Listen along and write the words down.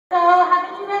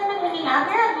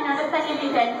any of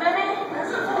these eggs moving?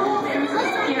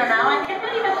 You don't know. I think it's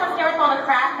going to be this one here with all the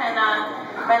cracks, and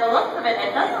by the looks of it,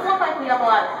 it doesn't look like we have a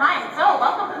lot of time. So,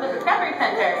 welcome to the Discovery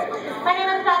Center. My name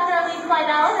is Dr. Elise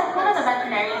Slidell, and as one of the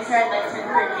veterinarians here, I'd like to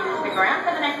encourage you to stick around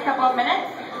for the next couple of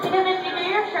minutes, because if you do,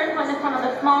 you're sure to witness one of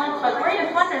the smallest but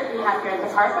greatest wonders we have here at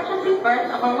the park, which is the birth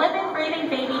of a living,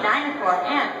 breathing baby dinosaur.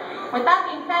 And with that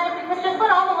being said, if we could just put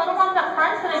all the little ones up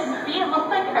front so they can see, it looks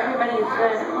like everybody is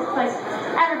good. It looks like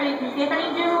everybody can see. If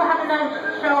any do happen to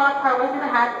show up partway through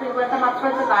the hatch, please lift them up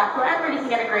towards the glass so everybody can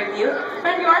get a great view.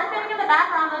 But if you are standing in the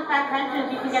background of those back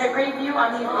benches, you can get a great view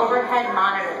on these overhead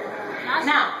monitors.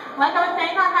 Now, like I was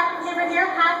saying, our hatching paper here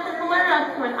has just alerted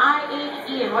us to an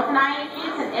IHE. And what's an IHE?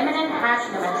 It's an imminent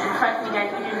hatching event. And trust me,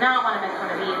 guys, you do not want to miss one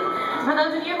of these. For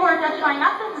those of you who are just showing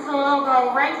up, this is a little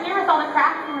girl right here with all the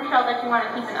cracks in her shell that you want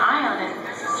to keep an eye on. And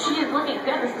she is looking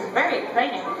good. This is very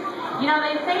exciting. You know,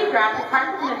 they say Jurassic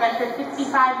Park is an adventure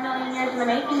 65 million years in the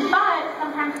making, but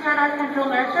sometimes here at our central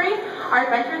nursery,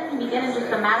 our adventures can begin in just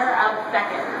a matter of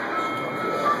seconds.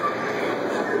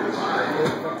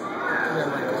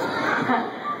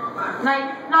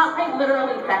 Not like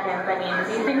literally seconds. I mean,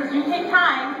 these things do take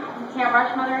time. You can't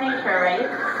rush Mother Nature, right?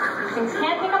 These things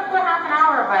can take up to a half an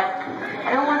hour, but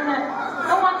I don't want to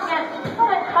get.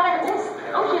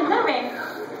 Oh, she's moving.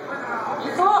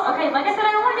 She's cool. Okay, like I said,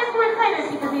 I don't want to get too excited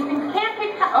because these things can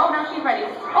take time. Oh, now she's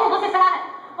ready. Oh, look at that.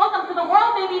 Welcome to the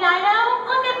world, baby dino.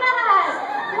 Look at that.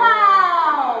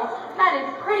 Wow. That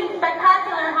is pretty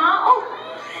spectacular, huh? Oh,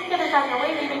 get it out of your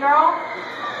way, baby girl.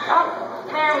 Oh,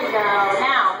 there we go.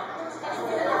 Now,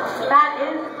 that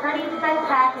is pretty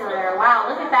spectacular. Wow,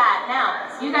 look at that. Now,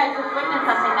 you guys just witnessed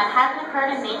something that hasn't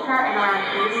occurred in nature in around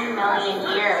 80 million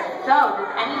years. So,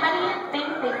 does anybody think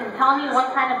they can tell me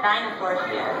what kind of dinosaur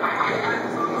she is?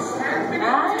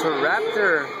 It's a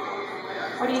raptor.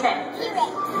 What do you think?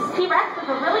 T-Rex is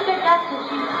a really good guess because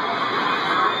she's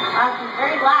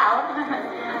very loud.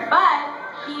 But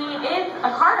she is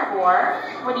a carnivore.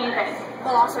 What do you think?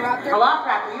 Velociraptor.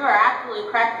 Velociraptor. You are absolutely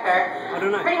correct, sir. I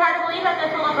don't know. Pretty hard to believe that this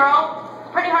little girl.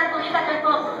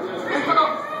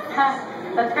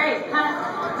 That's great.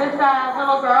 This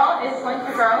little girl is going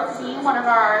to grow to be one of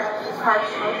our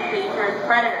park's most dangerous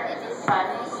predators. But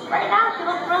right now, she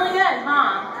looks really good,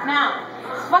 huh? Now,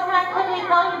 what can I quickly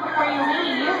tell you before you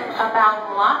leave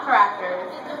about velociraptors?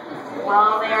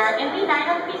 Well, they're in the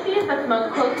dino species that's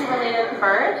most closely related to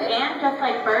birds, and just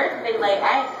like birds, they lay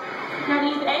eggs. Now,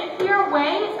 these eggs here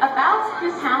weigh about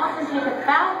 2 pounds and take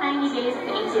about 90 days to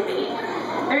incubate.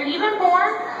 They're even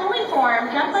born, fully formed,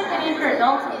 just like miniature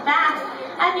adults. In fact,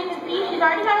 as you can see, she's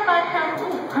already got about such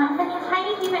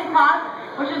tiny teeth and claws,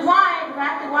 which is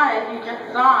exactly why, as you just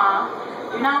saw,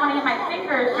 do not want to get my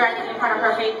fingers directly in front of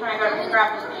her face when I go to pick her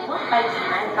up. She looks like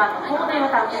I've got the whole day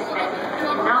without this thing. I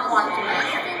do not want to.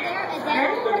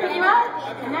 Ready to pick you up?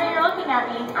 And now you're looking at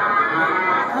me.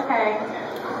 Okay.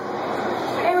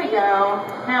 There we go.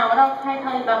 Now, what else can I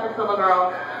tell you about this little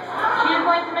girl? She is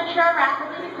going to mature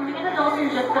rapidly, becoming an adult in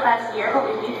just about a year, but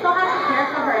we do still have to care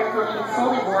for her until she's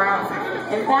fully grown.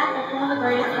 In fact, that's one of the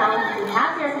greatest challenges we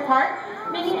have here at the park,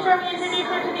 making sure we introduce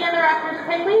her to the other raptors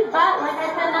quickly, but like I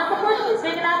said, not before she's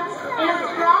big enough and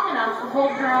strong enough to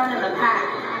hold her own in the pack.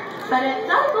 But it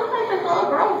does look like this little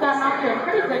girl's gotten off to a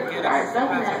pretty good start,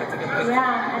 doesn't it?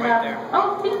 Yeah, and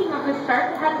speaking of good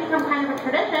starts, it has become kind of a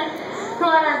tradition to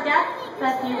let our guests,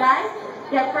 that's you guys,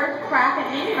 get first crack at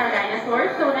naming our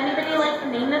dinosaurs. So would anybody like to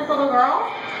name this little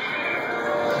girl?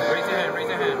 Raise your hand,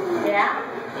 raise your hand. Yeah?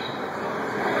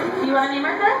 Do you want to name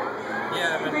her, sir?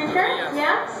 Yeah. Pretty sure? Yes.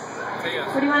 Yeah? Say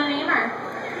yes. What do you want to name her?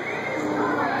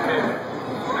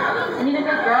 I need a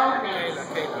good girl's name.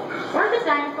 Or a good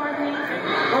dinosaur's name.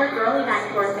 Or a girly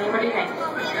dinosaur's name. What do you think?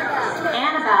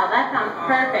 Annabelle. That sounds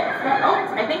perfect. Oh,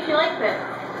 I think she likes it.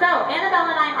 So, Annabelle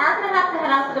and I are going to have to head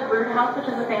out to the brood house, which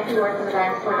is a fancy word for the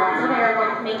dinosaur doctor. They are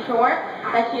going to make sure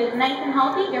that she is nice and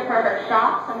healthy, give her her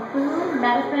shots, some food,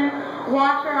 medicine,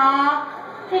 wash her off,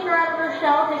 take her out of her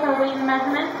shell, take her weight and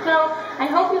measurements. So, I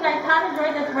hope you guys have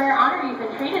enjoyed this rare honor you've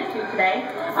been treated to today.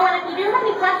 Oh, and if you do have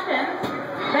any questions,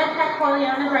 Vet Tech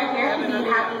Corleone is right here. She'd be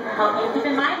happy to help you. Keep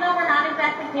in mind, though, we're not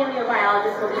exactly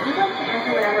paleobiologists, but we do like to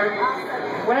answer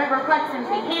whatever questions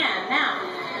we can. Now,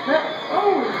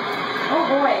 oh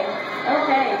boy.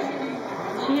 Okay.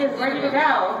 She is ready to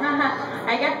go.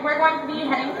 I guess we're going to be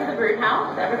heading to the brood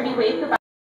house. Everybody wave goodbye.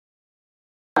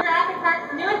 Jurassic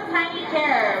Park's newest tiny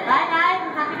chair. Bye,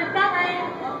 guys. Happy discovery.